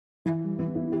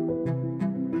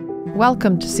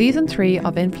Welcome to Season 3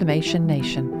 of Inflammation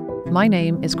Nation. My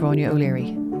name is Gráinne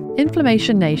O'Leary.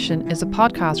 Inflammation Nation is a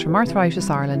podcast from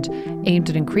Arthritis Ireland aimed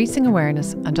at increasing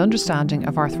awareness and understanding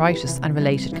of arthritis and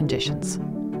related conditions.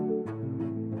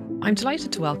 I'm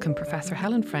delighted to welcome Professor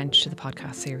Helen French to the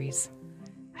podcast series.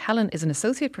 Helen is an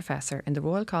Associate Professor in the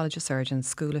Royal College of Surgeons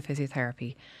School of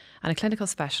Physiotherapy and a clinical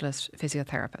specialist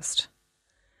physiotherapist.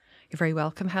 You're very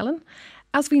welcome, Helen.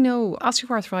 As we know,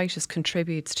 osteoarthritis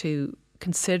contributes to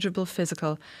considerable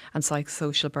physical and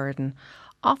psychosocial burden,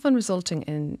 often resulting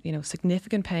in,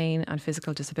 significant pain and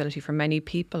physical disability for many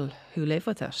people who live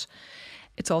with it.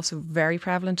 It's also very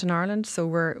prevalent in Ireland, so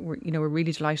we're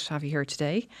really delighted to have you here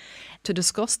today to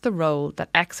discuss the role that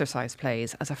exercise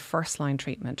plays as a first-line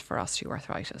treatment for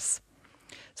osteoarthritis.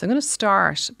 So I'm going to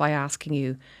start by asking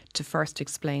you to first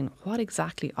explain what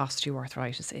exactly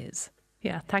osteoarthritis is.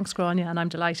 Yeah, thanks, Gráinne, and I'm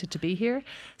delighted to be here.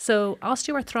 So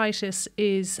osteoarthritis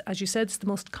is, as you said, it's the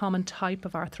most common type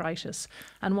of arthritis.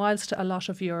 And whilst a lot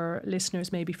of your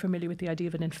listeners may be familiar with the idea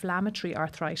of an inflammatory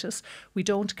arthritis, we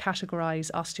don't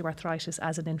categorise osteoarthritis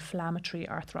as an inflammatory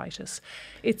arthritis.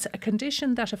 It's a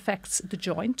condition that affects the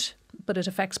joint, but it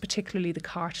affects particularly the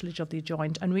cartilage of the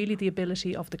joint and really the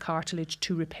ability of the cartilage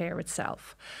to repair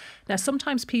itself. Now,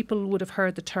 sometimes people would have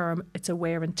heard the term, it's a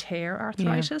wear and tear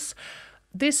arthritis. Yeah.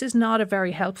 This is not a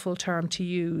very helpful term to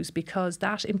use because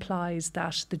that implies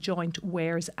that the joint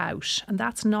wears out, and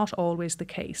that's not always the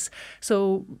case.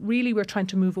 So really we're trying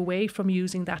to move away from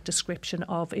using that description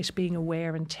of it being a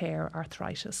wear and tear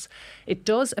arthritis. It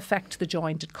does affect the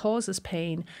joint, it causes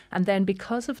pain, and then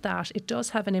because of that it does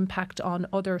have an impact on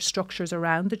other structures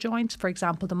around the joint, for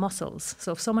example the muscles.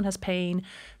 So if someone has pain,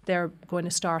 they're going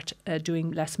to start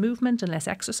doing less movement and less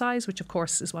exercise, which of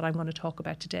course is what I'm going to talk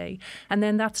about today. And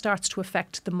then that starts to affect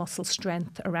the muscle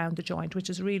strength around the joint, which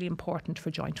is really important for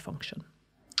joint function.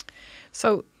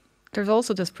 So there's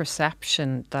also this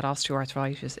perception that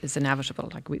osteoarthritis is inevitable.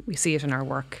 Like we see it in our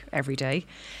work every day,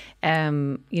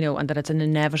 and that it's an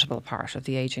inevitable part of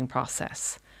the ageing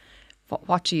process.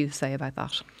 What do you say about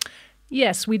that?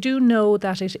 Yes, we do know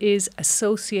that it is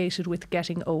associated with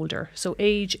getting older. So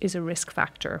age is a risk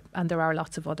factor, and there are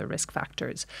lots of other risk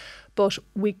factors. But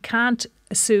we can't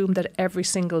assume that every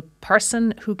single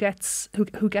person who gets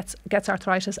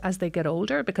arthritis as they get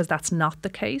older, because that's not the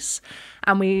case.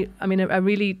 And a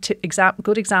really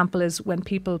good example is when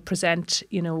people present,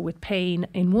 with pain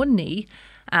in one knee.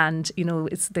 And,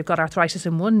 they've got arthritis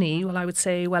in one knee. Well, I would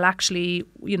say, well, actually,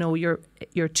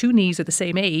 your two knees are the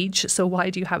same age. So why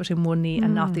do you have it in one knee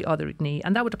and not the other knee?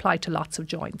 And that would apply to lots of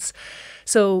joints.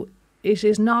 So it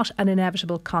is not an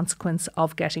inevitable consequence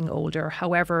of getting older.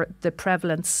 However, the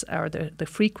prevalence or the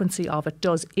frequency of it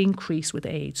does increase with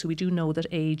age. So we do know that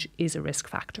age is a risk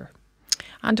factor.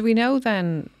 And do we know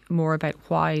then more about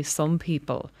why some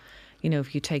people,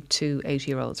 if you take two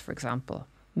 80-year-olds, for example,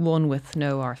 one with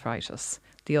no arthritis,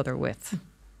 the other with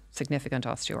significant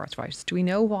osteoarthritis. Do we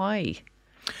know why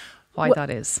that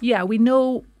is? Yeah, we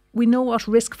know what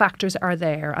risk factors are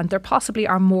there, and there possibly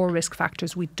are more risk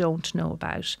factors we don't know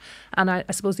about. And I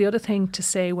suppose the other thing to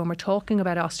say when we're talking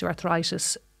about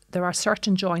osteoarthritis, there are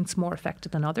certain joints more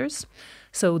affected than others.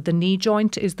 So the knee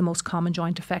joint is the most common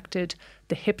joint affected.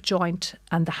 The hip joint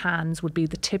and the hands would be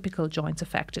the typical joints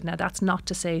affected. Now, that's not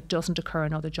to say it doesn't occur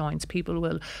in other joints. People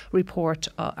will report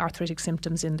arthritic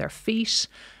symptoms in their feet.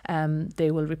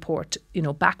 They will report,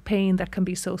 back pain that can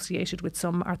be associated with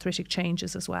some arthritic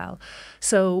changes as well.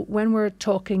 So when we're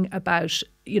talking about,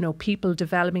 people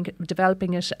developing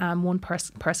it, one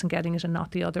person getting it and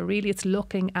not the other, really it's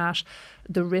looking at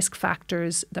the risk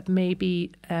factors that may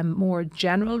be more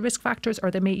general risk factors, or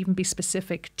they may even be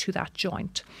specific to that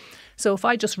joint. So if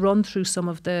I just run through some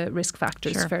of the risk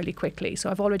factors fairly quickly. So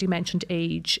I've already mentioned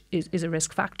age is a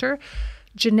risk factor.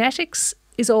 Genetics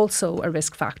is also a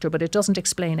risk factor, but it doesn't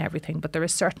explain everything. But there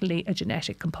is certainly a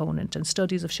genetic component, and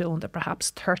studies have shown that perhaps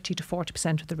 30 to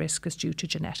 40% of the risk is due to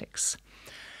genetics.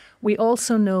 We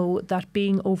also know that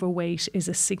being overweight is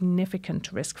a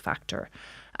significant risk factor.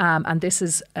 And this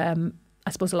is I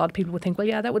suppose a lot of people would think, well,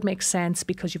 yeah, that would make sense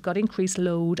because you've got increased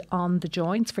load on the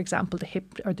joints, for example, the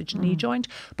hip or the knee joint.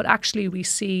 But actually we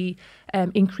see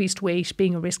increased weight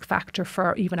being a risk factor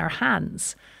for even our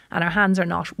hands. And our hands are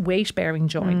not weight-bearing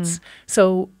joints.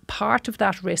 So part of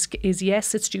that risk is,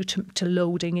 yes, it's due to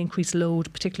loading, increased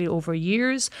load, particularly over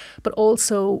years. But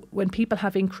also when people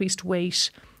have increased weight,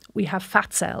 we have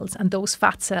fat cells, and those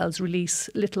fat cells release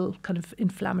little kind of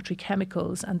inflammatory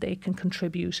chemicals, and they can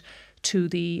contribute to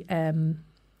the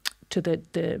to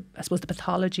the I suppose the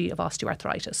pathology of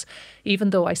osteoarthritis. Even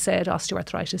though I said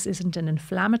osteoarthritis isn't an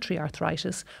inflammatory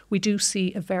arthritis, we do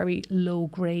see a very low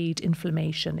grade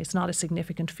inflammation. It's not a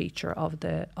significant feature of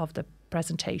the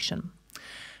presentation.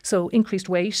 So increased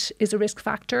weight is a risk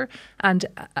factor, and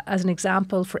as an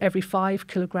example, for every 5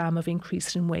 kilogram of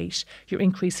increase in weight, you're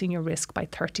increasing your risk by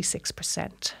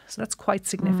 36%. So that's quite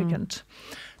significant.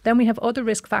 Then we have other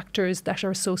risk factors that are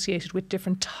associated with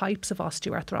different types of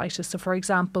osteoarthritis. So, for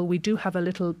example, we do have a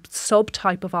little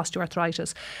subtype of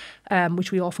osteoarthritis,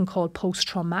 which we often call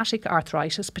post-traumatic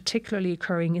arthritis, particularly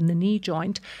occurring in the knee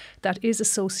joint, that is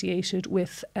associated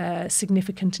with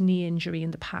significant knee injury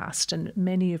in the past. And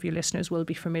many of your listeners will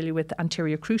be familiar with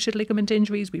anterior cruciate ligament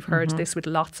injuries. We've heard this with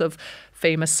lots of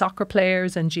famous soccer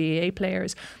players and GAA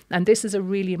players. And this is a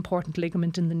really important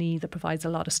ligament in the knee that provides a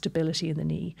lot of stability in the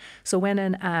knee. So when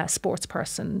a sports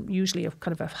person, usually a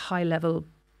kind of a high level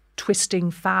twisting,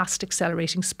 fast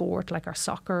accelerating sport like our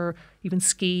soccer, even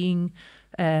skiing,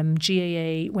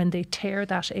 GAA, when they tear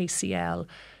that ACL,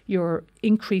 you're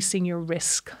increasing your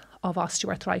risk of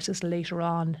osteoarthritis later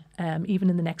on, even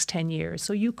in the next 10 years.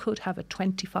 So you could have a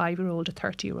 25-year-old, a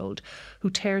 30-year-old who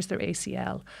tears their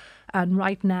ACL. And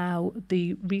right now,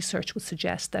 the research would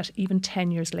suggest that even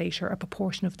 10 years later, a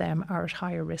proportion of them are at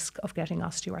higher risk of getting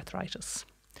osteoarthritis.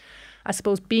 I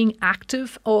suppose being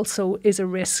active also is a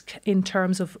risk in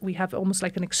terms of we have almost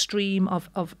like an extreme of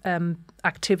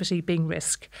activity being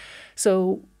risk.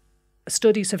 So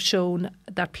studies have shown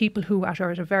that people who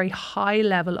are at a very high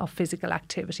level of physical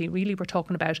activity, really we're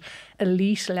talking about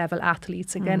elite level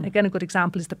athletes. Again, a good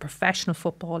example is the professional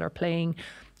footballer playing,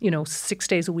 6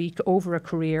 days a week over a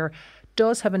career,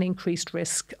 does have an increased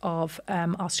risk of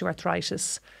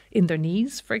osteoarthritis in their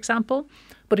knees, for example.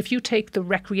 But if you take the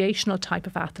recreational type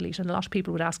of athlete, and a lot of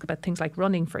people would ask about things like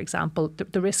running, for example,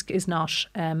 the risk is not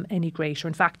any greater.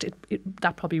 In fact,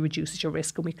 that probably reduces your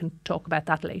risk, and we can talk about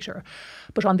that later.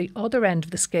 But on the other end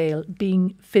of the scale,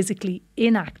 being physically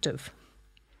inactive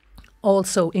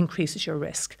also increases your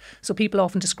risk. So people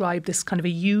often describe this kind of a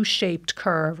U-shaped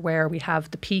curve where we have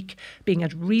the peak being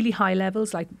at really high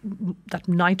levels, like that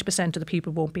 90% of the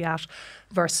people won't be at,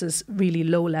 versus really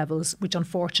low levels, which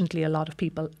unfortunately a lot of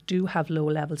people do have low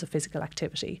levels of physical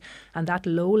activity. And that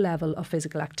low level of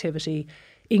physical activity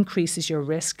increases your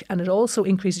risk, and it also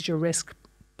increases your risk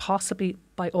possibly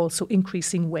by also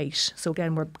increasing weight. So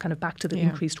again, we're kind of back to the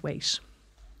increased weight.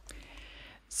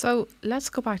 So let's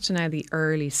go back to now the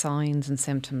early signs and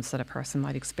symptoms that a person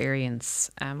might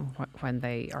experience when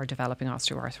they are developing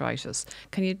osteoarthritis.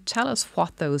 Can you tell us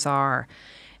what those are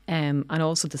and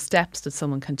also the steps that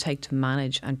someone can take to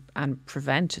manage and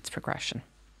prevent its progression?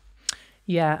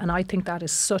 Yeah, and I think that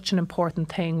is such an important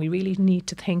thing. We really need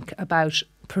to think about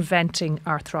preventing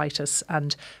arthritis,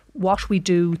 and what we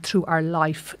do through our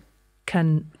life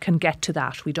can get to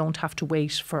that. We don't have to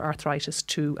wait for arthritis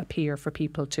to appear for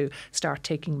people to start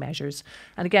taking measures.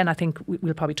 And again, I think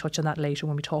we'll probably touch on that later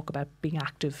when we talk about being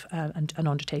active and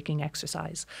undertaking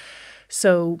exercise.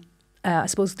 So I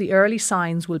suppose the early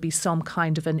signs will be some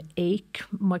kind of an ache,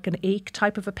 like an ache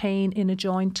type of a pain in a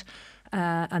joint.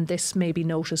 And this may be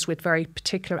noticed with very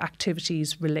particular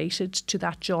activities related to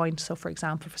that joint. So, for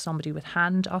example, for somebody with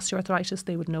hand osteoarthritis,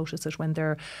 they would notice it when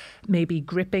they're maybe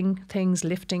gripping things,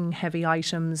 lifting heavy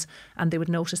items, and they would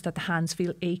notice that the hands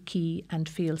feel achy and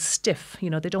feel stiff. They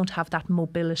don't have that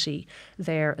mobility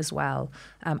there as well.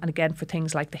 And again, for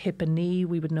things like the hip and knee,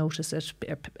 we would notice it.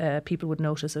 People would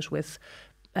notice it with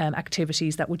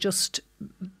activities that would just,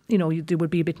 there would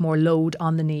be a bit more load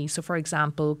on the knee. So, for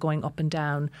example, going up and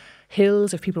down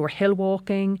hills, if people were hill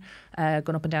walking,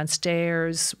 going up and down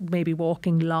stairs, maybe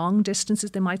walking long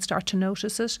distances, they might start to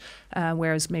notice it,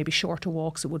 whereas maybe shorter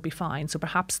walks, it would be fine. So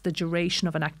perhaps the duration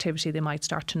of an activity, they might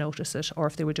start to notice it. Or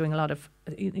if they were doing a lot of,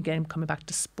 again, coming back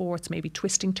to sports, maybe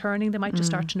twisting, turning, they might just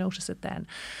start to notice it then.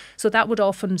 So that would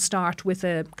often start with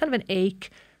a kind of an ache.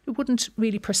 It wouldn't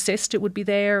really persist. It would be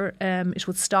there. It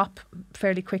would stop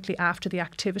fairly quickly after the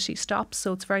activity stops.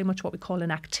 So it's very much what we call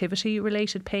an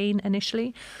activity-related pain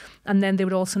initially. And then they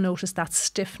would also notice that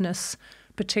stiffness,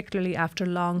 particularly after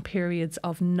long periods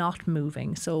of not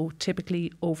moving. So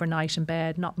typically overnight in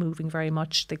bed, not moving very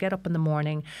much. They get up in the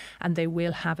morning and they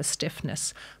will have a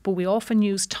stiffness. But we often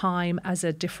use time as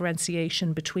a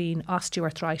differentiation between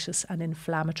osteoarthritis and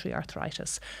inflammatory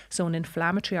arthritis. So an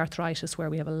inflammatory arthritis, where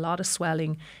we have a lot of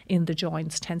swelling in the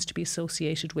joints, tends to be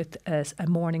associated with a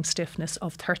morning stiffness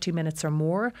of 30 minutes or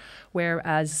more,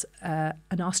 whereas an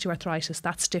osteoarthritis,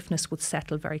 that stiffness would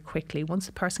settle very quickly. Once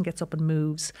the person gets up and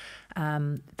moves,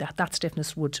 that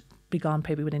stiffness would be gone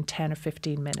probably within 10 or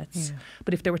 15 minutes. Yeah.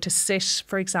 But if they were to sit,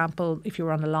 for example, if you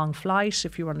were on a long flight,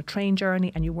 if you were on a train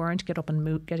journey and you weren't getting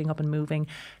up and moving,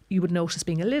 you would notice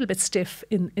being a little bit stiff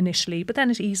initially, but then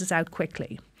it eases out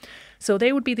quickly. So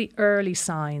they would be the early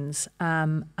signs.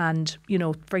 And, you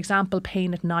know, for example,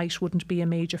 pain at night wouldn't be a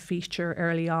major feature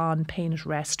early on. Pain at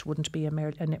rest wouldn't be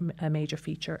a major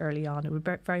feature early on. It would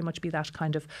very much be that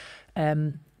kind of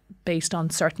based on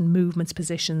certain movements,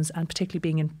 positions, and particularly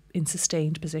being in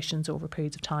sustained positions over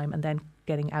periods of time and then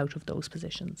getting out of those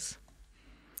positions.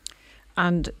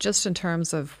 And just in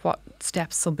terms of what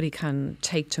steps somebody can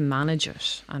take to manage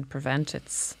it and prevent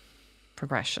its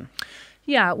progression.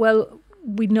 Yeah, well,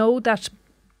 we know that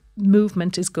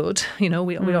movement is good. You know,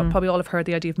 we probably all have heard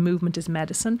the idea of movement is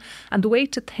medicine. And the way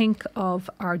to think of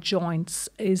our joints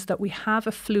is that we have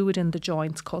a fluid in the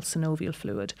joints called synovial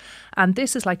fluid. And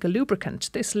this is like a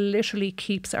lubricant. This literally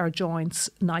keeps our joints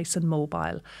nice and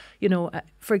mobile. You know,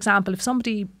 for example, if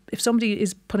somebody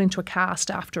is put into a cast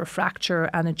after a fracture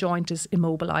and a joint is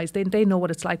immobilised, they know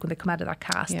what it's like when they come out of that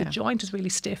cast. Yeah. The joint is really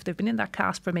stiff. They've been in that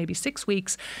cast for maybe 6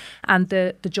 weeks and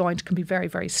the joint can be very,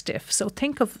 very stiff. So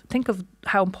think of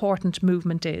how important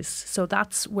movement is. So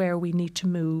that's where we need to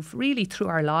move really through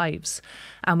our lives,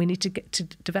 and we need to get to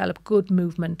develop good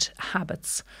movement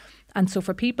habits. And so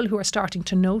for people who are starting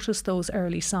to notice those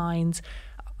early signs,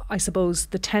 I suppose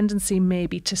the tendency may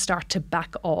be to start to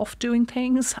back off doing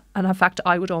things. And in fact,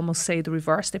 I would almost say the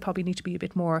reverse. They probably need to be a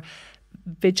bit more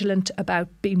vigilant about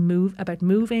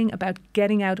moving, about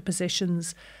getting out of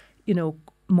positions, you know,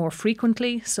 more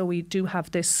frequently. So we do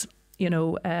have this, you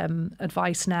know,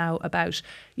 advice now about,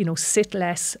 you know, sit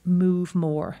less, move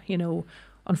more. You know,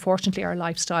 unfortunately, our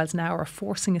lifestyles now are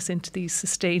forcing us into these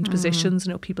sustained positions.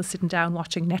 You know, people sitting down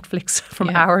watching Netflix from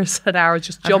hours and hours,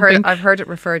 just jumping. I've heard it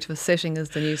referred to as sitting as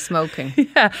the new smoking.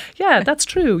 Yeah, that's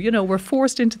true. You know, we're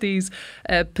forced into these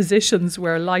positions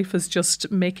where life is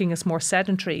just making us more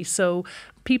sedentary. So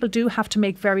people do have to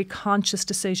make very conscious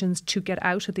decisions to get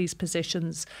out of these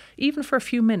positions, even for a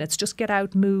few minutes. Just get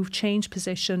out, move, change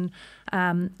position.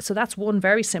 So that's one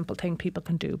very simple thing people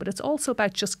can do. But it's also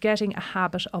about just getting a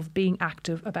habit of being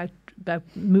active, about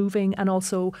moving, and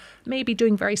also maybe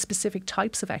doing very specific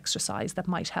types of exercise that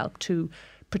might help to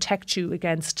protect you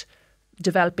against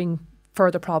developing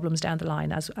further problems down the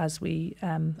line as we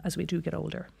do get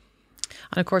older.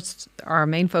 And of course, our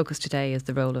main focus today is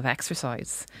the role of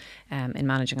exercise in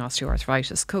managing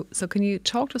osteoarthritis. So can you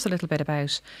talk to us a little bit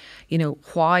about, you know,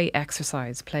 why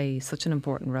exercise plays such an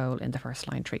important role in the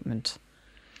first line treatment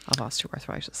of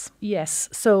osteoarthritis? Yes.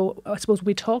 So I suppose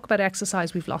we talk about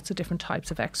exercise. We've lots of different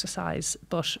types of exercise,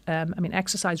 but I mean,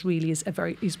 exercise really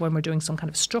is when we're doing some kind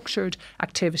of structured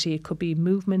activity. It could be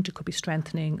movement, it could be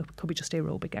strengthening, it could be just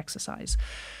aerobic exercise.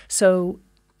 So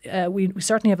we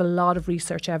certainly have a lot of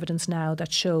research evidence now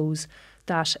that shows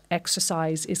that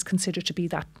exercise is considered to be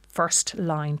that first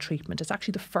line treatment. It's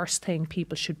actually the first thing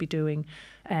people should be doing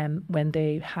when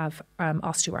they have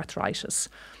osteoarthritis.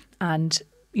 And,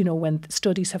 you know, when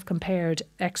studies have compared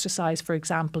exercise, for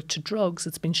example, to drugs,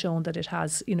 it's been shown that it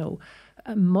has, you know,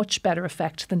 a much better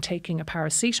effect than taking a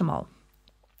paracetamol.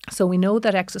 So we know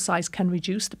that exercise can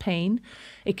reduce the pain.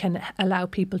 It can allow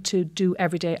people to do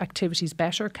everyday activities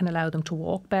better, can allow them to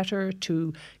walk better,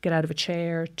 to get out of a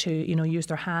chair, to, you know, use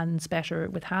their hands better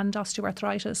with hand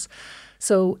osteoarthritis.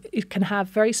 So it can have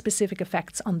very specific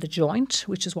effects on the joint,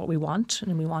 which is what we want.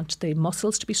 And we want the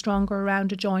muscles to be stronger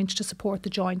around a joint to support the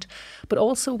joint. But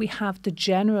also we have the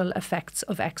general effects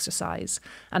of exercise.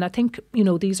 And I think, you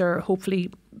know, these are hopefully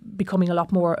becoming a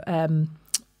lot more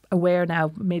aware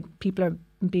now. People are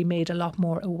being made a lot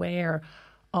more aware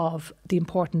of the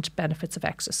important benefits of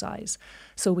exercise.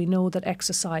 So we know that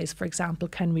exercise, for example,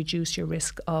 can reduce your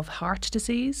risk of heart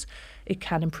disease. It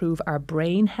can improve our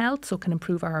brain health, so it can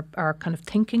improve our kind of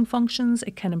thinking functions.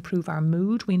 It can improve our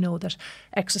mood. We know that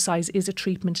exercise is a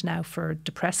treatment now for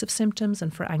depressive symptoms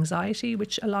and for anxiety,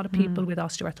 which a lot of people with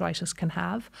osteoarthritis can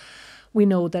have. We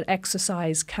know that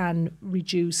exercise can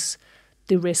reduce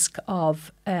the risk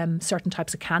of certain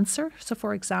types of cancer. So,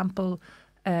 for example,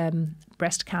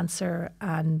 breast cancer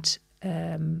and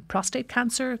prostate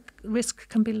cancer risk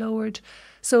can be lowered.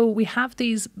 So we have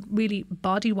these really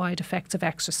body-wide effects of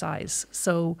exercise.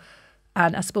 So,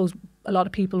 and I suppose a lot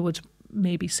of people would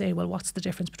maybe say, well, what's the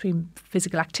difference between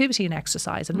physical activity and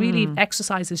exercise? And really,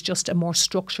 exercise is just a more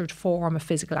structured form of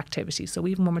physical activity. So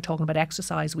even when we're talking about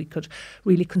exercise, we could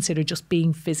really consider just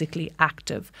being physically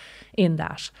active in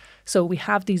that. So we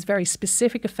have these very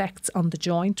specific effects on the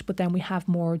joint, but then we have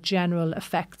more general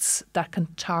effects that can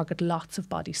target lots of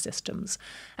body systems.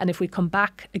 And if we come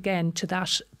back again to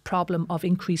that problem of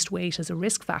increased weight as a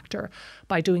risk factor.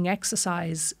 By doing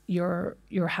exercise, you're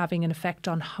having an effect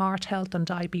on heart health and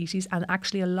diabetes, and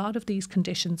actually a lot of these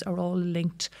conditions are all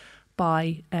linked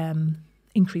by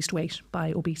increased weight,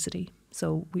 by obesity.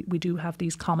 So we do have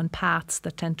these common paths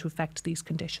that tend to affect these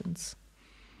conditions.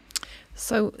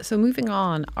 So moving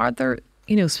on, are there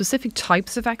specific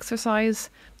types of exercise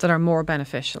that are more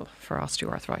beneficial for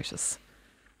osteoarthritis?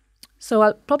 So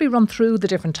I'll probably run through the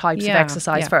different types of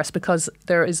exercise first, because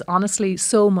there is honestly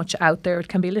so much out there. It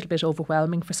can be a little bit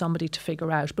overwhelming for somebody to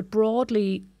figure out. But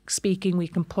broadly speaking, we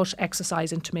can put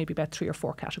exercise into maybe about 3 or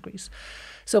 4 categories.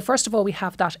 So first of all, we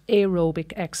have that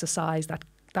aerobic exercise, that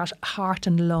heart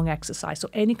and lung exercise. So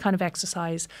any kind of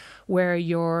exercise where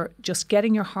you're just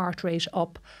getting your heart rate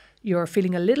up, you're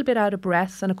feeling a little bit out of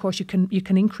breath, and of course you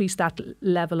can increase that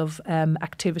level of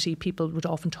activity. People would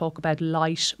often talk about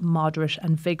light, moderate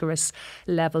and vigorous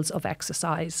levels of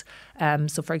exercise.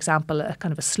 So for example, a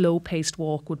kind of a slow-paced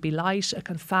walk would be light, a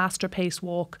kind of faster-paced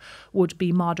walk would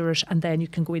be moderate, and then you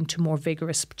can go into more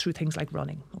vigorous through things like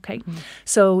running. Okay,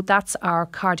 so that's our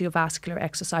cardiovascular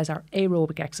exercise, our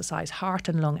aerobic exercise, heart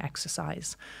and lung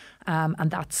exercise,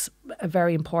 and that's a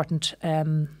very important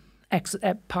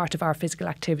part of our physical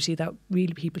activity that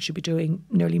really people should be doing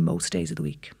nearly most days of the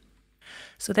week.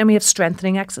 So then we have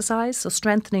strengthening exercise. So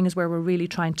strengthening is where we're really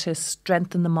trying to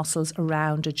strengthen the muscles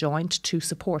around a joint to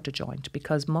support a joint,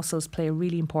 because muscles play a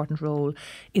really important role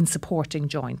in supporting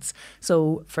joints.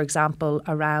 So for example,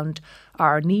 around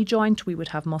our knee joint, we would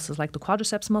have muscles like the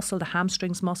quadriceps muscle, the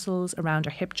hamstrings muscles. Around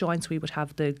our hip joints, we would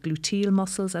have the gluteal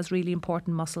muscles as really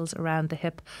important muscles around the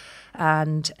hip,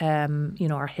 and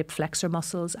our hip flexor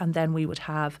muscles. And then we would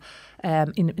have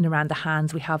in around the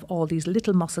hands, we have all these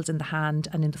little muscles in the hand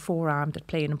and in the forearm that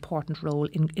play an important role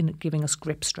in giving us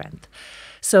grip strength.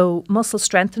 So muscle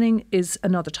strengthening is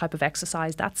another type of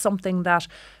exercise. That's something that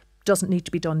doesn't need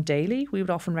to be done daily. We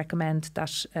would often recommend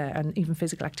that, and even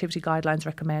physical activity guidelines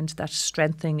recommend that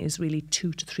strengthening is really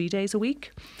 2 to 3 days a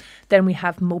week. Then we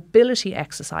have mobility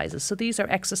exercises. So these are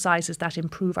exercises that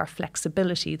improve our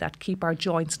flexibility, that keep our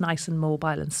joints nice and mobile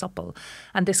and supple.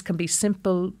 And this can be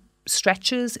simple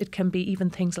stretches. It can be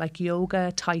even things like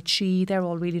yoga, tai chi. They're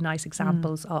all really nice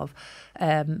examples of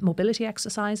mobility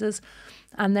exercises.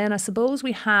 And then I suppose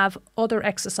we have other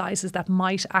exercises that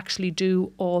might actually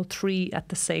do all 3 at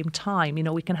the same time.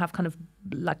 We can have kind of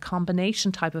like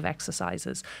combination type of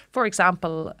exercises. For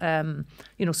example,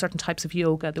 certain types of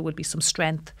yoga, there would be some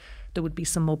strength, there would be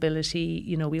some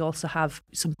mobility. We also have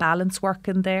some balance work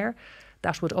in there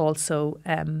that would also,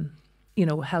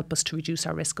 help us to reduce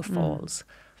our risk of falls.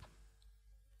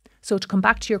 So to come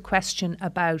back to your question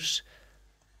about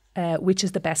which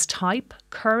is the best type,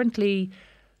 currently,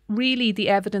 really the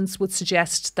evidence would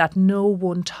suggest that no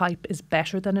one type is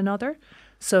better than another.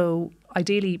 So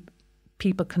ideally,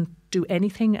 people can do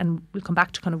anything, and we'll come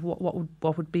back to kind of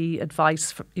what would be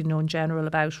advice for, in general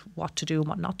about what to do and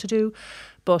what not to do.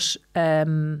 But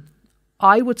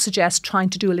I would suggest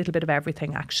trying to do a little bit of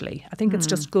everything, actually. I think it's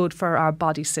just good for our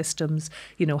body systems.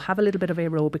 Have a little bit of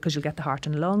aerobic because you'll get the heart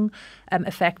and lung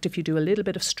effect if you do a little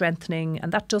bit of strengthening.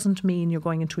 And that doesn't mean you're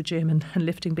going into a gym and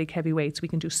lifting big heavy weights. We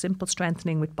can do simple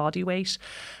strengthening with body weight.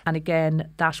 And again,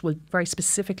 that will very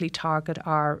specifically target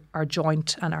our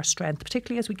joint and our strength,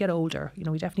 particularly as we get older.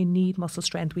 We definitely need muscle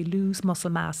strength. We lose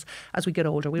muscle mass as we get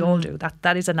older. We all do.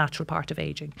 That is a natural part of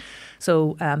ageing.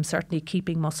 So certainly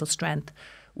keeping muscle strength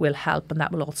will help, and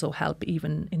that will also help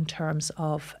even in terms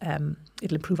of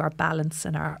it'll improve our balance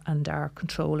and our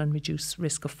control and reduce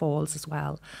risk of falls as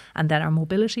well. And then our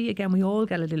mobility, again, we all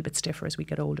get a little bit stiffer as we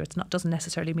get older. Doesn't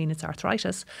necessarily mean it's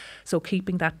arthritis. So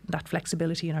keeping that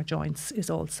flexibility in our joints is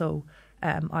also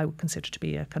I would consider to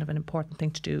be a kind of an important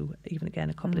thing to do, even again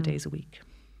a couple of days a week.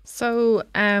 So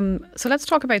let's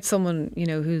talk about someone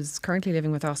who's currently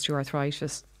living with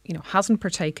osteoarthritis, hasn't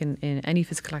partaken in any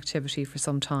physical activity for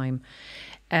some time.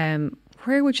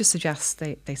 Where would you suggest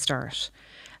they start?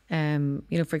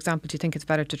 For example, do you think it's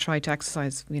better to try to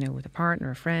exercise, with a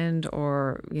partner, a friend,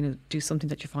 or, do something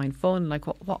that you find fun? Like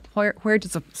where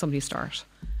does somebody start?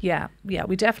 Yeah,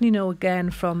 we definitely know, again,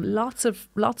 from lots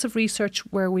of research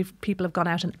where people have gone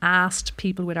out and asked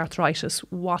people with arthritis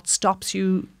what stops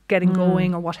you getting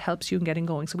going or what helps you in getting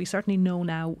going. So we certainly know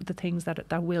now the things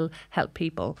that will help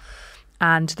people.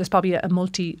 And there's probably a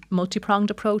multi-pronged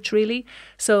approach, really.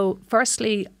 So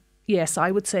firstly, yes,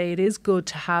 I would say it is good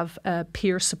to have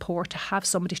peer support, to have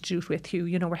somebody to do it with you.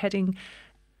 We're heading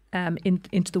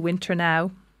into the winter now.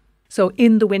 So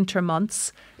in the winter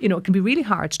months, it can be really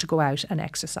hard to go out and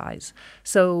exercise.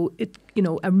 So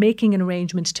making an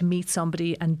arrangement to meet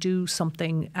somebody and do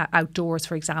something outdoors,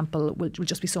 for example, will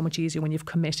just be so much easier when you've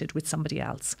committed with somebody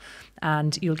else,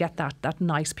 and you'll get that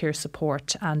nice peer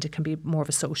support, and it can be more of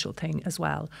a social thing as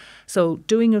well. So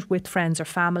doing it with friends or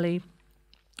family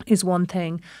is one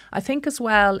thing. I think as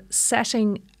well,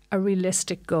 setting a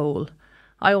realistic goal.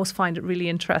 I always find it really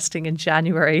interesting in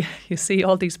January. You see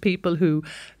all these people who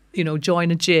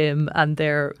join a gym, and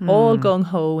they're all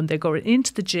gung-ho, and they go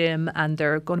into the gym and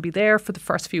they're going to be there for the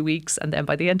first few weeks, and then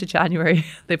by the end of January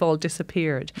they've all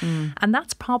disappeared. And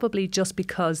that's probably just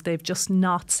because they've just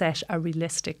not set a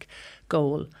realistic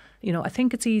goal. I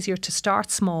think it's easier to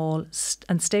start small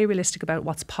and stay realistic about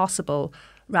what's possible,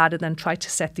 rather than try to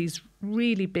set these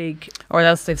really big... Or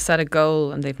else they've set a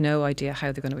goal and they've no idea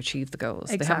how they're going to achieve the goals.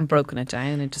 Exactly. They haven't broken it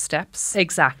down into steps.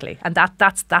 Exactly. And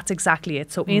that's exactly it.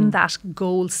 So in that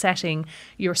goal setting,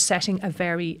 you're setting a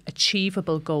very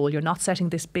achievable goal. You're not setting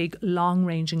this big,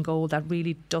 long-ranging goal that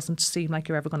really doesn't seem like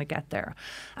you're ever going to get there.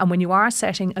 And when you are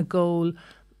setting a goal,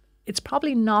 it's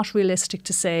probably not realistic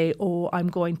to say, oh, I'm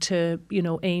going to,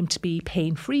 aim to be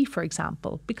pain-free, for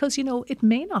example, because, it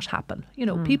may not happen.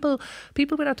 People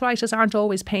with arthritis aren't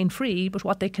always pain-free, but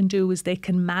what they can do is they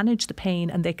can manage the pain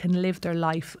and they can live their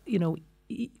life,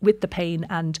 with the pain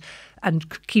and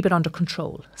keep it under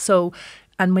control. So,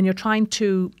 and when you're trying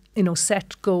to,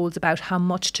 set goals about how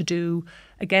much to do,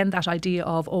 again, that idea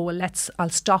of, oh, well, I'll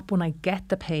stop when I get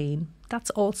the pain. That's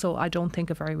also, I don't think,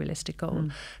 a very realistic goal.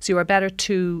 So you are better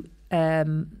to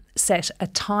set a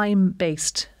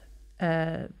time-based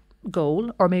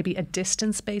goal, or maybe a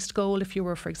distance-based goal if you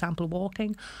were, for example,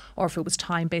 walking, or if it was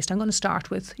time-based. I'm going to start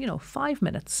with, 5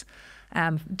 minutes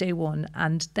day one,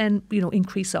 and then,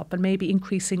 increase up, and maybe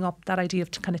increasing up that idea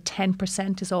of kind of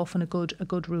 10% is often a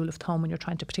good rule of thumb when you're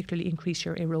trying to particularly increase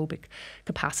your aerobic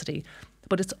capacity.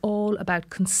 But it's all about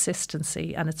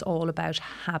consistency, and it's all about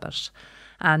habit.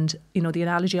 And, the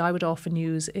analogy I would often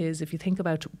use is, if you think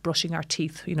about brushing our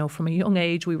teeth, from a young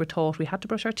age, we were taught we had to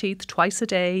brush our teeth twice a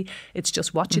day. It's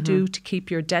just what you do to keep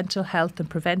your dental health and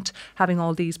prevent having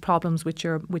all these problems with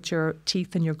your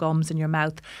teeth and your gums and your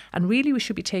mouth. And really, we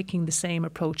should be taking the same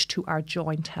approach to our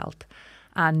joint health.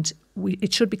 And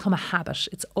it should become a habit.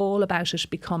 It's all about it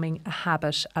becoming a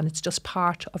habit, and it's just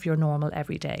part of your normal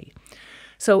everyday.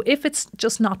 So if it's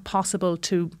just not possible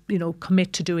to,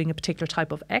 commit to doing a particular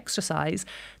type of exercise,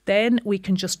 then we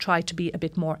can just try to be a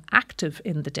bit more active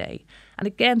in the day. And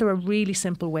again, there are really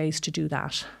simple ways to do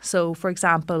that. So, for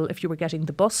example, if you were getting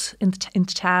the bus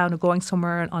into town or going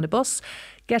somewhere on a bus,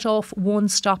 get off one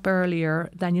stop earlier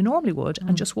than you normally would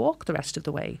and just walk the rest of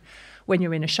the way. When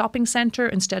you're in a shopping centre,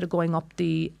 instead of going up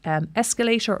the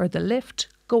escalator or the lift,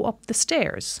 go up the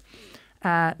stairs.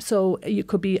 So you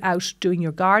could be out doing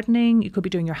your gardening, you could be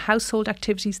doing your household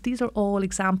activities. These are all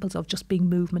examples of just being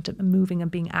moving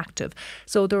and being active.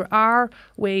 So there are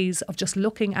ways of just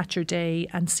looking at your day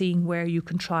and seeing where you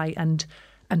can try and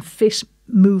fit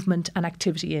movement and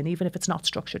activity in, even if it's not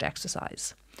structured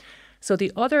exercise. So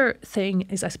the other thing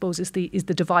is, I suppose, is the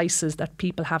devices that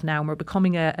people have now. And we're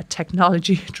becoming a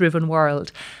technology-driven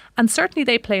world. And certainly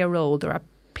they play a role. There are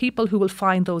people who will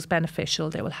find those beneficial.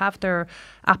 They will have their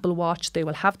Apple Watch, they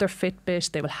will have their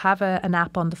Fitbit, they will have an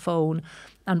app on the phone.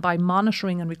 And by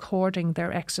monitoring and recording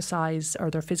their exercise or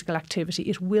their physical activity,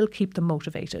 it will keep them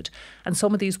motivated. And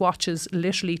some of these watches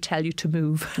literally tell you to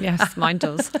move. Yes, mine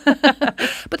does.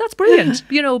 But that's brilliant,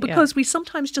 because we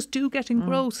sometimes just do get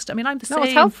engrossed. I mean, I'm the same. No,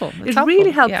 it's helpful. It's really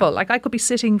helpful. Yeah. Like I could be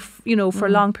sitting, for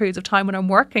long periods of time when I'm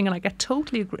working, and I get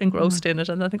totally engrossed in it.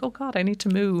 And I think, oh God, I need to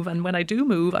move. And when I do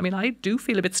move, I do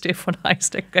feel a bit stiff when I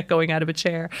get going out of a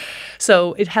chair.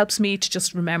 So it helps me to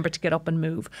just remember to get up and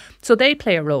move. So they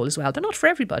play a role as well. They're not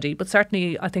for everybody, but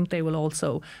certainly I think they will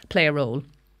also play a role.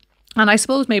 And I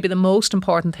suppose maybe the most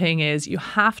important thing is you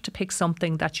have to pick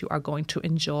something that you are going to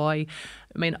enjoy.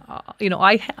 I mean,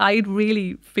 I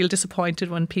really feel disappointed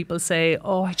when people say,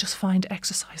 oh, I just find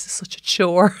exercise is such a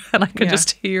chore. And I can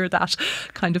just hear that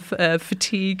kind of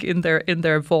fatigue in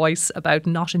their voice about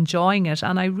not enjoying it.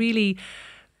 And I really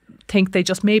think they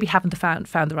just maybe haven't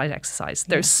found the right exercise.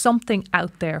 There's something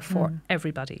out there for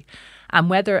everybody. And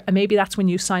maybe that's when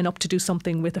you sign up to do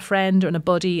something with a friend or a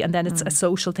buddy, and then it's a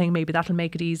social thing, maybe that'll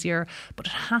make it easier. But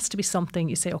it has to be something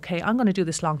you say, okay, I'm going to do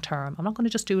this long term. I'm not going to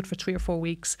just do it for 3 or 4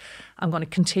 weeks. I'm going to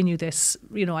continue this.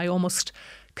 I almost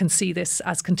can see this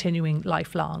as continuing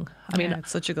lifelong. I mean,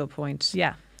 it's such a good point.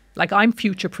 Yeah. Like I'm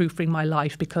future-proofing my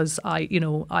life because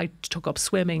I took up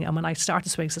swimming, and when I started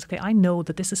swimming, I said, okay, I know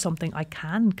that this is something I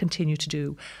can continue to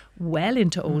do well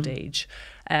into old age.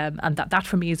 And that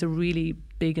for me is a really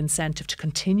big incentive to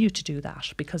continue to do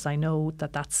that, because I know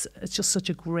that it's just such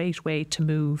a great way to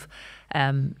move,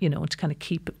 to kind of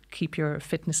keep your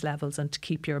fitness levels and to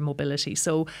keep your mobility.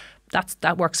 So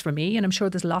that works for me, and I'm sure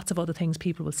there's lots of other things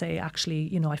people will say,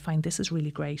 actually, I find this is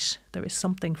really great. There is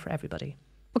something for everybody.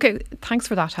 Okay, thanks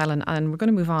for that, Helen. And we're going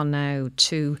to move on now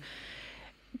to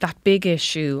that big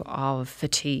issue of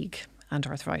fatigue and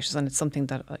arthritis. And it's something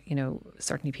that,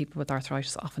 certainly people with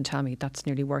arthritis often tell me that's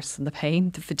nearly worse than the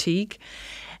pain, the fatigue.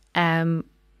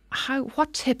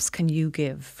 What tips can you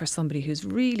give for somebody who's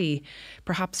really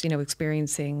perhaps,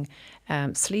 experiencing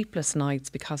sleepless nights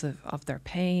because of their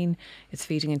pain? It's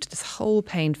feeding into this whole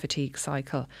pain fatigue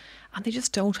cycle, and they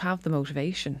just don't have the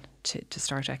motivation to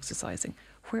start exercising.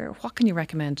 What can you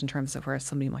recommend in terms of where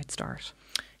somebody might start?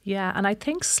 Yeah, and I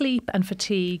think sleep and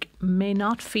fatigue may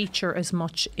not feature as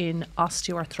much in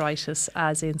osteoarthritis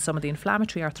as in some of the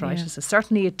inflammatory arthritis. Yeah.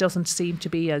 Certainly it doesn't seem to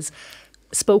be as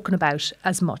spoken about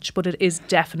as much, but it is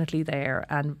definitely there.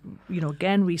 And,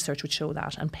 again, research would show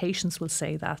that, and patients will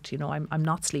say that, I'm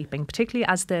not sleeping, particularly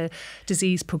as the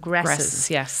disease progresses.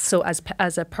 Yes. So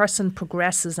as a person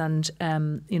progresses and,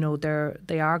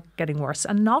 they are getting worse,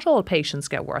 and not all patients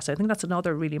get worse. I think that's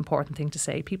another really important thing to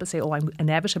say. People say, oh, I'm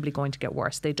inevitably going to get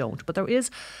worse. They don't. But there is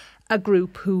a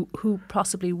group who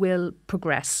possibly will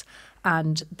progress,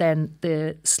 and then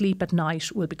the sleep at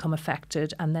night will become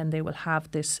affected, and then they will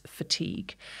have this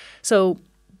fatigue. So,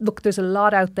 look, there's a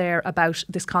lot out there about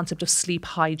this concept of sleep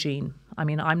hygiene. I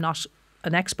mean, I'm not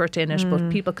an expert in it,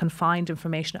 but people can find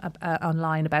information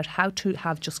online about how to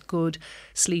have just good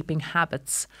sleeping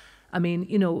habits. I mean,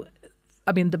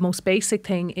 the most basic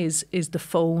thing is the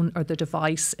phone or the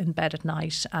device in bed at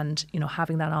night, and,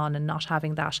 having that on and not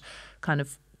having that kind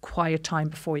of quiet time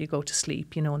before you go to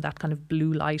sleep, and that kind of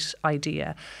blue light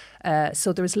idea.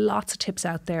 So there's lots of tips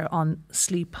out there on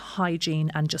sleep hygiene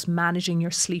and just managing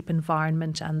your sleep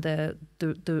environment and the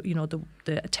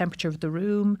temperature of the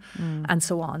room and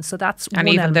so on. So that's and one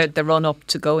even element. the run up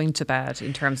to going to bed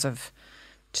in terms of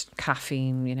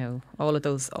caffeine, all of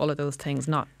those things,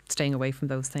 not staying away from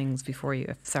those things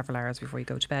several hours before you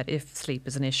go to bed if sleep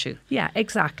is an issue. Yeah,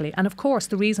 exactly. And of course,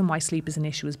 the reason why sleep is an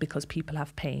issue is because people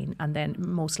have pain, and then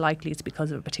most likely it's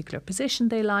because of a particular position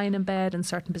they lie in bed, and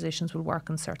certain positions will work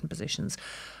and certain positions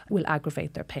will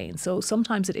aggravate their pain. So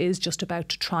sometimes it is just about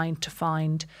trying to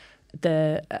find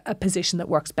a position that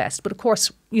works best. But of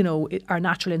course, our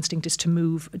natural instinct is to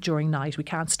move during night. We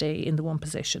can't stay in the one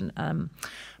position.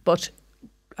 But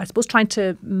I suppose trying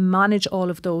to manage all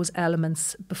of those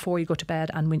elements before you go to bed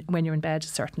and when you're in bed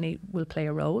certainly will play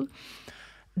a role.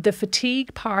 The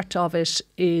fatigue part of it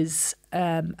is,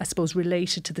 I suppose,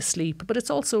 related to the sleep, but it's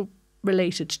also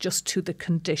related just to the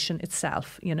condition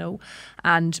itself,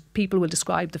 and people will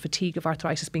describe the fatigue of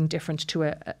arthritis being different to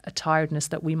a tiredness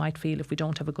that we might feel if we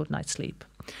don't have a good night's sleep.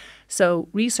 So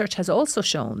research has also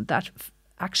shown that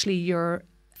actually your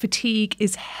fatigue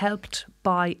is helped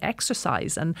by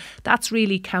exercise, and that's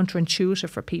really counterintuitive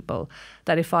for people,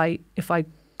 that if I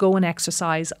go and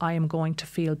exercise, I am going to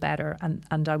feel better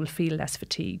and I will feel less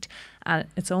fatigued. And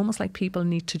it's almost like people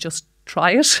need to just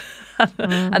try it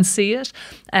and see it.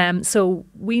 So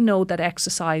we know that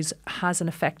exercise has an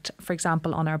effect, for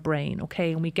example, on our brain,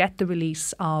 okay? And we get the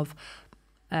release of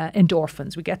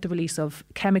endorphins. We get the release of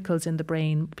chemicals in the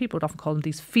brain. People would often call them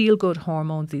these feel-good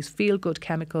hormones, these feel-good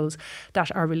chemicals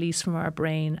that are released from our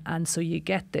brain. And so you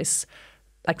get this,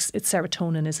 like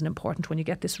serotonin is an important one. You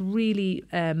get this really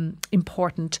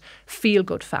important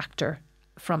feel-good factor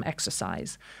from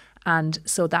exercise. And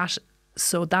so that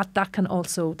can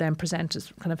also then present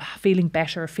as kind of feeling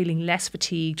better, feeling less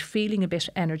fatigued, feeling a bit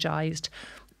energised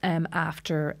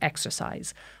after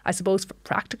exercise. I suppose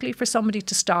practically for somebody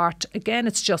to start, again,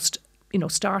 it's just,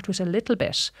 start with a little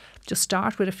bit. Just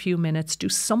start with a few minutes, do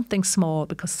something small,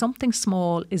 because something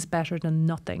small is better than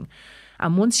nothing.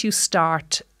 And once you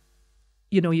start,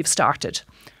 you've started.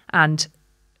 And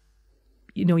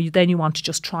then you want to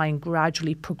just try and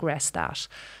gradually progress that.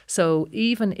 So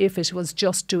even if it was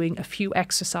just doing a few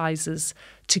exercises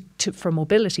for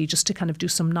mobility, just to kind of do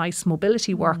some nice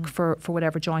mobility work for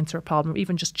whatever joints are a problem, or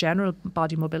even just general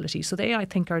body mobility. So they, I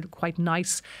think, are quite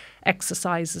nice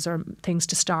exercises or things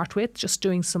to start with, just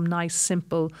doing some nice,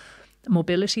 simple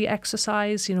mobility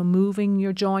exercise, moving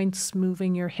your joints,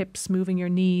 moving your hips, moving your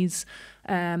knees.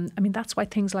 That's why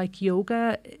things like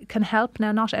yoga can help.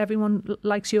 Now, not everyone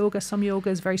likes yoga. Some yoga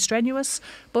is very strenuous,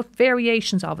 but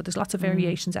variations of it. There's lots of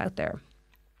variations out there.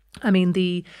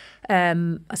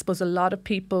 I suppose a lot of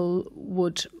people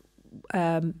would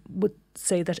would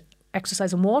say that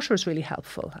exercise in water is really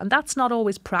helpful. And that's not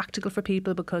always practical for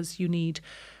people because you need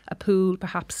a pool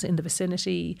perhaps in the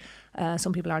vicinity.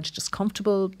 Some people aren't just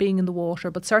comfortable being in the water,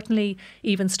 but certainly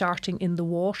even starting in the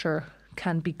water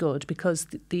can be good because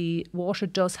the water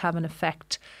does have an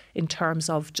effect in terms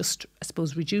of just, I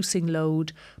suppose, reducing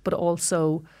load, but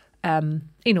also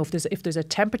if there's a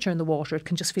temperature in the water, it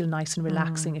can just feel nice and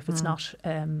relaxing if it's not,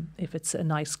 if it's a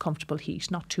nice comfortable heat,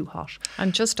 not too hot.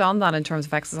 And just on that in terms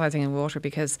of exercising in water,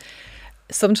 because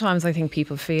sometimes I think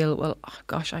people feel, well, oh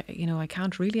gosh, I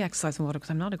can't really exercise in water because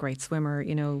I'm not a great swimmer,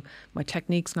 my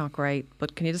technique's not great.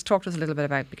 But can you just talk to us a little bit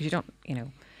about, because you don't,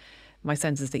 my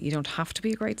sense is that you don't have to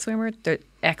be a great swimmer. The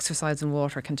exercise in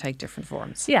water can take different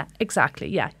forms. Yeah, exactly.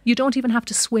 Yeah. You don't even have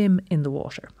to swim in the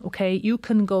water, okay? You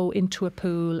can go into a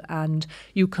pool and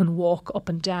you can walk up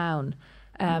and down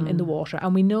in the water.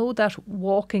 And we know that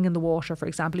walking in the water, for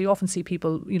example, you often see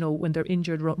people, when they're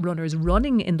injured runners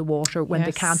running in the water when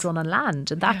they can't run on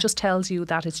land. And that just tells you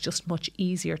that it's just much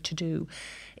easier to do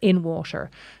in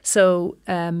water. So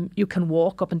you can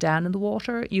walk up and down in the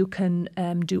water. You can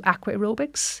do aqua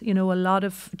aerobics. A lot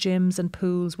of gyms and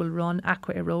pools will run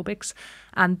aqua aerobics,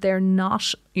 and they're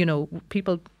not,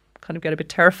 people kind of get a bit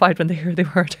terrified when they hear the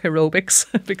word aerobics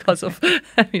because of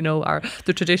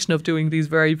the tradition of doing these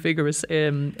very vigorous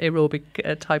aerobic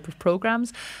type of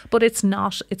programs. But it's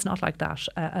not like that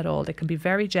at all. They can be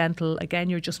very gentle. Again,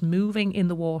 you're just moving in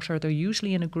the water. They're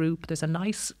usually in a group. There's a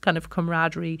nice kind of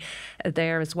camaraderie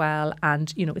there as well.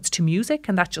 And it's to music,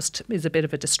 and that just is a bit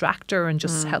of a distractor and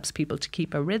just helps people to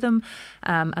keep a rhythm.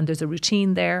 And there's a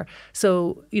routine there.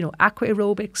 So aqua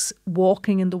aerobics,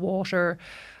 walking in the water.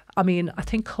 I mean, I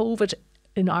think COVID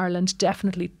in Ireland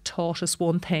definitely taught us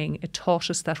one thing. It taught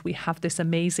us that we have this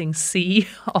amazing sea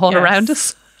all around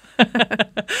us.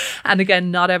 And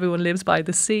again, not everyone lives by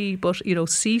the sea, but,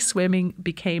 sea swimming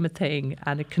became a thing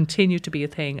and it continued to be a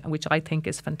thing, which I think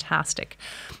is fantastic.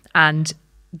 And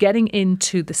getting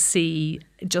into the sea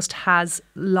just has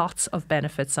lots of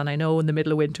benefits. And I know in the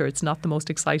middle of winter, it's not the most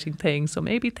exciting thing. So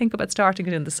maybe think about starting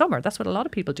it in the summer. That's what a lot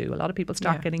of people do. A lot of people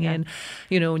start getting in,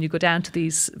 and you go down to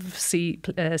these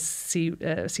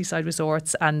seaside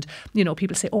resorts and,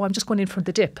 people say, oh, I'm just going in for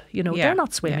the dip. They're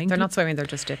not swimming. They're not swimming. They're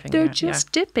just dipping. They're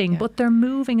just dipping, but they're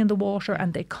moving in the water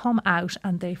and they come out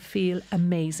and they feel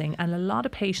amazing. And a lot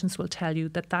of patients will tell you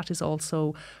that is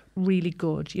also really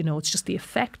good. It's just the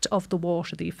effect of the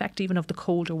water, the effect even of the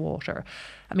colder water.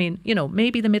 I mean,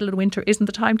 maybe the middle of the winter isn't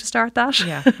the time to start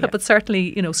that, but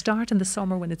certainly, start in the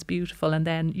summer when it's beautiful, and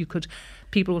then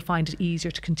people will find it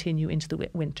easier to continue into the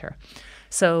winter.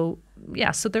 So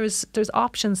so there's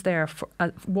options there. For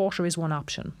water is one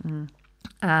option,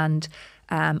 and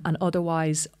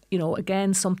otherwise,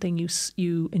 again, something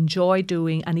you enjoy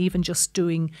doing, and even just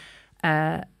doing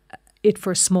it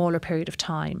for a smaller period of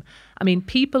time. I mean,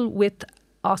 people with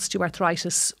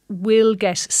osteoarthritis will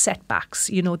get setbacks.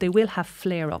 They will have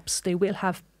flare-ups. They will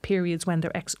have periods when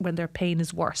their pain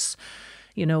is worse,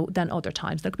 than other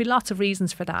times. There could be lots of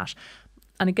reasons for that.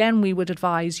 And again, we would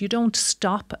advise you don't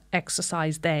stop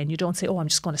exercise then. You don't say, oh, I'm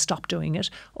just going to stop doing it.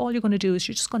 All you're going to do is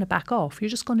you're just going to back off. You're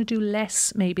just going to do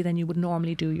less maybe than you would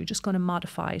normally do. You're just going to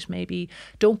modify it. Maybe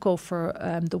don't go for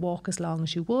the walk as long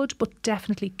as you would, but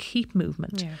definitely keep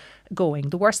movement going.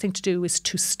 The worst thing to do is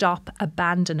to stop,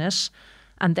 abandon it,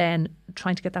 and then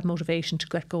trying to get that motivation to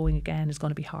get going again is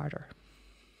going to be harder.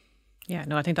 Yeah,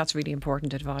 no, I think that's really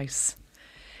important advice.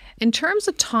 In terms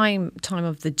of time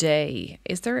of the day,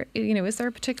 is there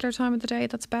a particular time of the day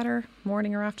that's better,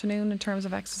 morning or afternoon, in terms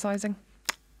of exercising?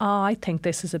 I think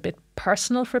this is a bit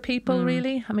personal for people,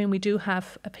 really. I mean, we do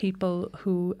have people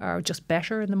who are just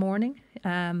better in the morning.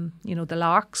 The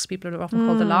larks, people are often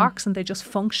called the larks, and they just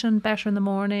function better in the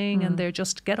morning and they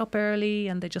just get up early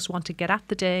and they just want to get at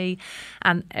the day,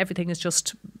 and everything is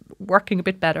just working a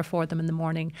bit better for them in the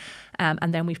morning.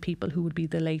 And then we've people who would be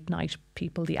the late night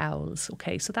people, the owls.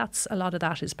 Okay, so a lot of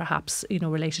that is perhaps,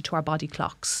 related to our body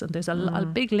clocks. And there's a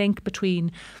big link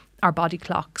between our body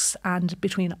clocks and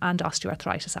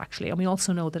osteoarthritis, actually. And we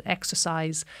also know that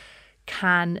exercise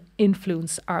can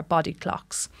influence our body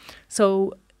clocks.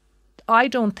 So I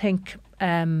don't think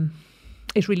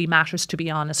it really matters, to be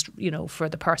honest, for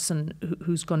the person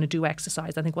who's going to do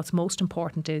exercise. I think what's most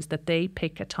important is that they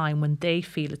pick a time when they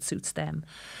feel it suits them.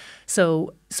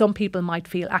 So some people might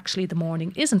feel actually the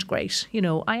morning isn't great.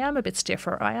 I am a bit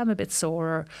stiffer, I am a bit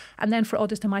sorer. And then for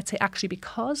others, they might say, actually,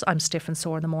 because I'm stiff and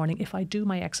sore in the morning, if I do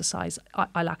my exercise,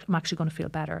 I'm actually going to feel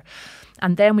better.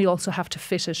 And then we also have to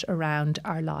fit it around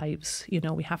our lives.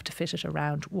 We have to fit it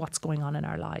around what's going on in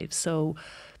our lives. So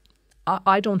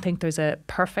I don't think there's a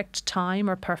perfect time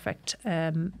or perfect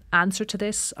answer to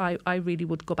this. I really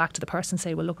would go back to the person and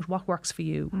say, well, look at what works for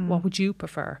you. What would you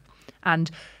prefer?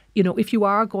 And, you know, if you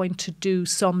are going to do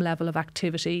some level of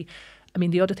activity, I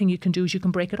mean, the other thing you can do is you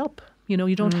can break it up. You know,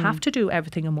 you don't have to do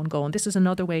everything in one go. And this is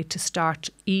another way to start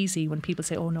easy when people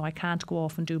say, oh, no, I can't go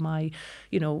off and do my,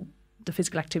 you know, the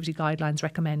physical activity guidelines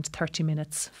recommend 30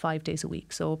 minutes, 5 days a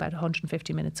week, so about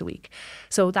 150 minutes a week.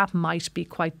 So that might be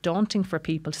quite daunting for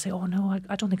people to say, oh no,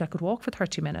 I don't think I could walk for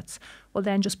 30 minutes. Well,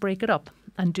 then just break it up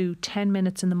and do 10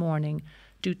 minutes in the morning,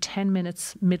 do 10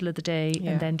 minutes middle of the day,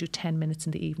 and then do 10 minutes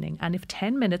in the evening. And if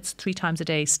 10 minutes 3 times a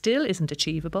day still isn't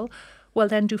achievable, well,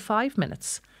 then do 5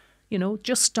 minutes. You know,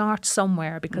 just start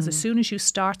somewhere, because as soon as you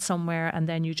start somewhere and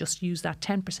then you just use that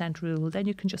 10% rule, then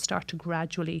you can just start to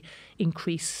gradually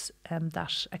increase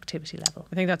that activity level.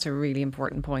 I think that's a really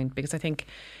important point, because I think,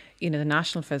 you know, the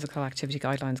National Physical Activity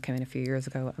Guidelines came in a few years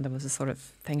ago, and there was a sort of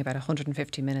thing about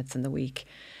 150 minutes in the week.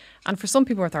 And for some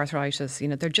people with arthritis, you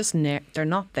know, they're just they're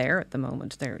not there at the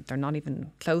moment. They're not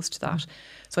even close to that.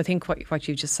 So I think what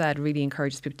you just said really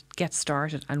encourages people to get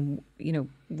started and, you know,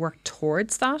 work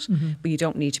towards that. But you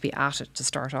don't need to be at it to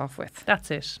start off with.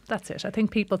 That's it. I think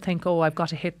people think, oh, I've got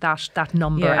to hit that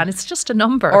number, and it's just a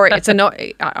number. Or it's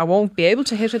I won't be able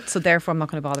to hit it, so therefore I'm not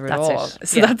going to bother at all.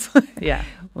 So that's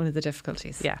one of the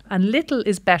difficulties. Yeah, and little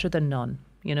is better than none.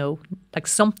 You know, like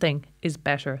something is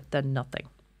better than nothing.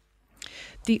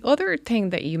 The other thing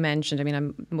that you mentioned, I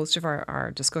mean, most of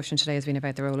our discussion today has been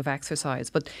about the role of exercise,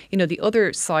 but, you know, the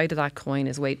other side of that coin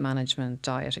is weight management,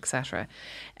 diet, etc.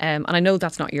 And I know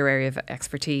that's not your area of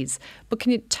expertise, but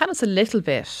can you tell us a little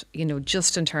bit, you know,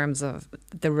 just in terms of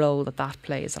the role that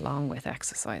plays along with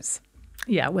exercise?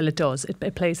 Yeah, well, it does.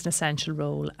 It plays an essential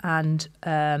role. And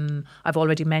I've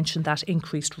already mentioned that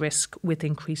increased risk with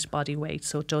increased body weight.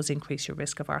 So it does increase your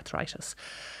risk of arthritis.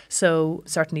 So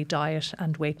certainly diet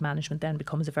and weight management then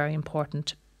becomes a very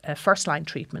important first-line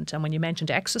treatment. And when you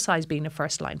mentioned exercise being a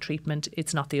first-line treatment,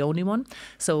 it's not the only one.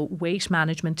 So weight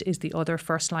management is the other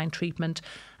first-line treatment,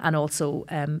 and also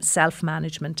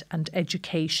self-management and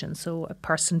education. So a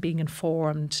person being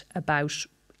informed about,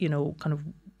 you know, kind of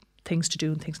things to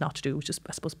do and things not to do, which is,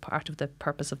 I suppose, part of the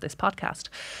purpose of this podcast.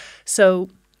 So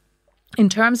in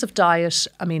terms of diet,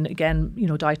 I mean, again, you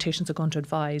know, dietitians are going to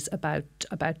advise about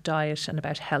diet and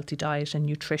about healthy diet and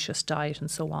nutritious diet and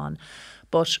so on.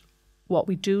 But what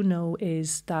we do know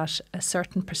is that a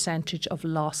certain percentage of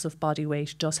loss of body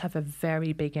weight does have a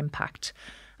very big impact.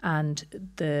 And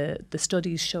the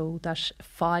studies show that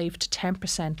 5 to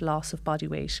 10% loss of body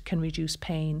weight can reduce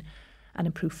pain and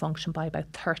improve function by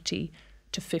about 30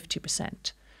 to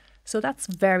 50%. So that's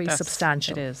very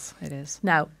substantial. It is.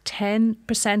 Now,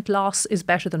 10% loss is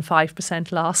better than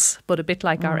 5% loss, but a bit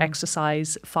like our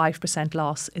exercise, 5%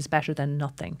 loss is better than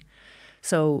nothing.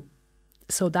 So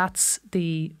that's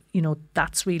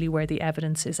that's really where the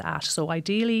evidence is at. So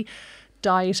ideally,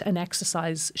 diet and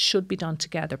exercise should be done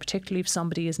together, particularly if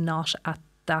somebody is not at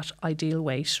that ideal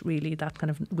weight, really, that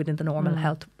kind of within the normal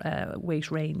health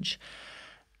weight range.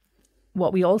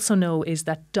 What we also know is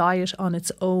that diet on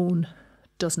its own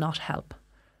does not help.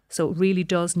 So it really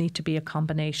does need to be a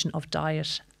combination of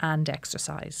diet and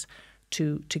exercise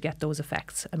to get those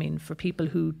effects. I mean, for people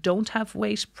who don't have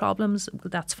weight problems,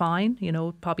 that's fine. You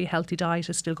know, probably a healthy diet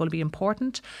is still going to be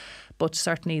important, but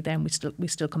certainly then we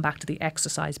still come back to the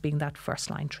exercise being that first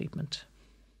line treatment.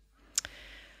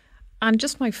 And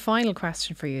just my final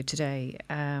question for you today,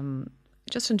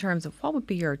 just in terms of what would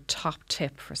be your top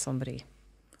tip for somebody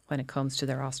when it comes to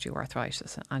their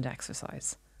osteoarthritis and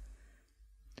exercise?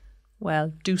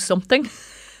 Well, do something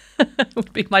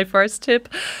would be my first tip.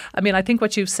 I mean, I think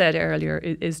what you've said earlier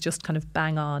is just kind of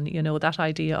bang on, you know, that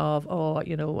idea of,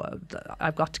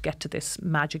 I've got to get to this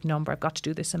magic number, I've got to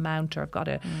do this amount, or I've got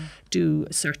to do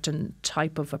a certain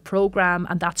type of a program,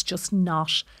 and that's just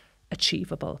not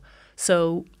achievable.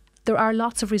 So there are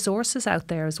lots of resources out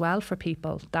there as well for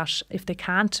people that if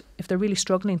they're really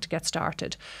struggling to get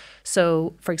started.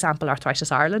 So, for example,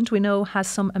 Arthritis Ireland, we know, has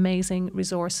some amazing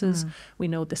resources. We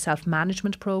know the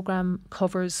self-management programme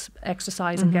covers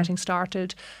exercise and getting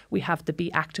started. We have the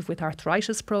Be Active with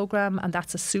Arthritis programme, and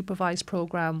that's a supervised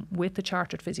programme with a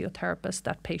chartered physiotherapist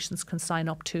that patients can sign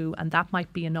up to, and that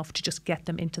might be enough to just get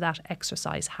them into that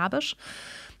exercise habit.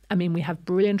 I mean, we have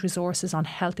brilliant resources on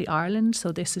Healthy Ireland.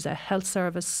 So this is a health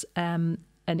service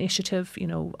initiative, you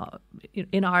know,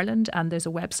 in Ireland, and there's a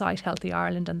website, Healthy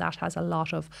Ireland, and that has a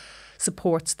lot of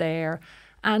supports there.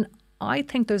 And I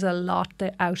think there's a lot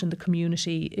out in the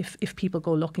community if people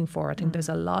go looking for it. I think there's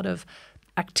a lot of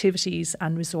activities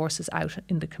and resources out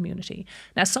in the community.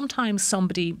 Now, sometimes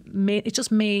somebody may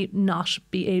not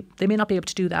be able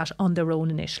to do that on their own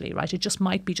initially, right? It just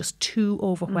might be just too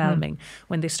overwhelming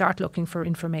when they start looking for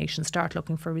information, start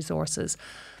looking for resources.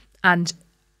 And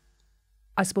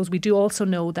I suppose we do also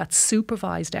know that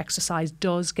supervised exercise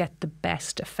does get the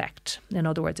best effect. In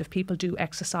other words, if people do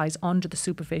exercise under the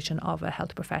supervision of a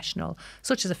health professional,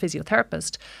 such as a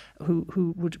physiotherapist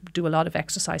who would do a lot of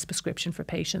exercise prescription for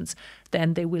patients,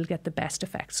 then they will get the best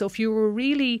effect. So if you were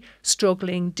really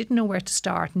struggling, didn't know where to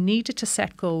start, needed to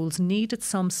set goals, needed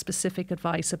some specific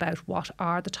advice about what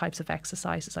are the types of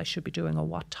exercises I should be doing, or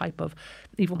what kind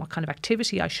of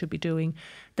activity I should be doing,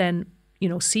 then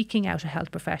seeking out a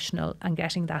health professional and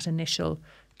getting that initial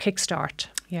kickstart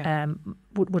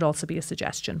would also be a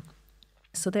suggestion.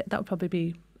 So that would probably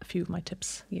be a few of my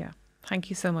tips. Yeah. Thank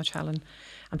you so much, Helen.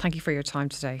 And thank you for your time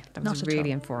today. That was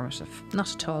really informative.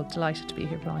 Not at all. Delighted to be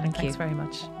here, Gráinne. Thanks very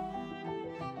much.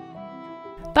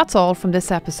 That's all from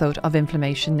this episode of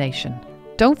Inflammation Nation.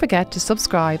 Don't forget to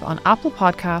subscribe on Apple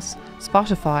Podcasts,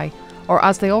 Spotify, or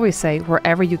as they always say,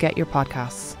 wherever you get your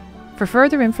podcasts. For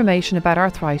further information about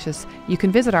arthritis, you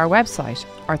can visit our website,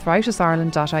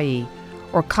 arthritisireland.ie,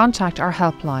 or contact our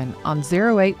helpline on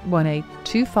 0818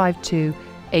 252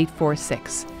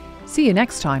 846. See you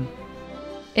next time.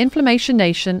 Inflammation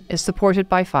Nation is supported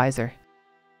by Pfizer.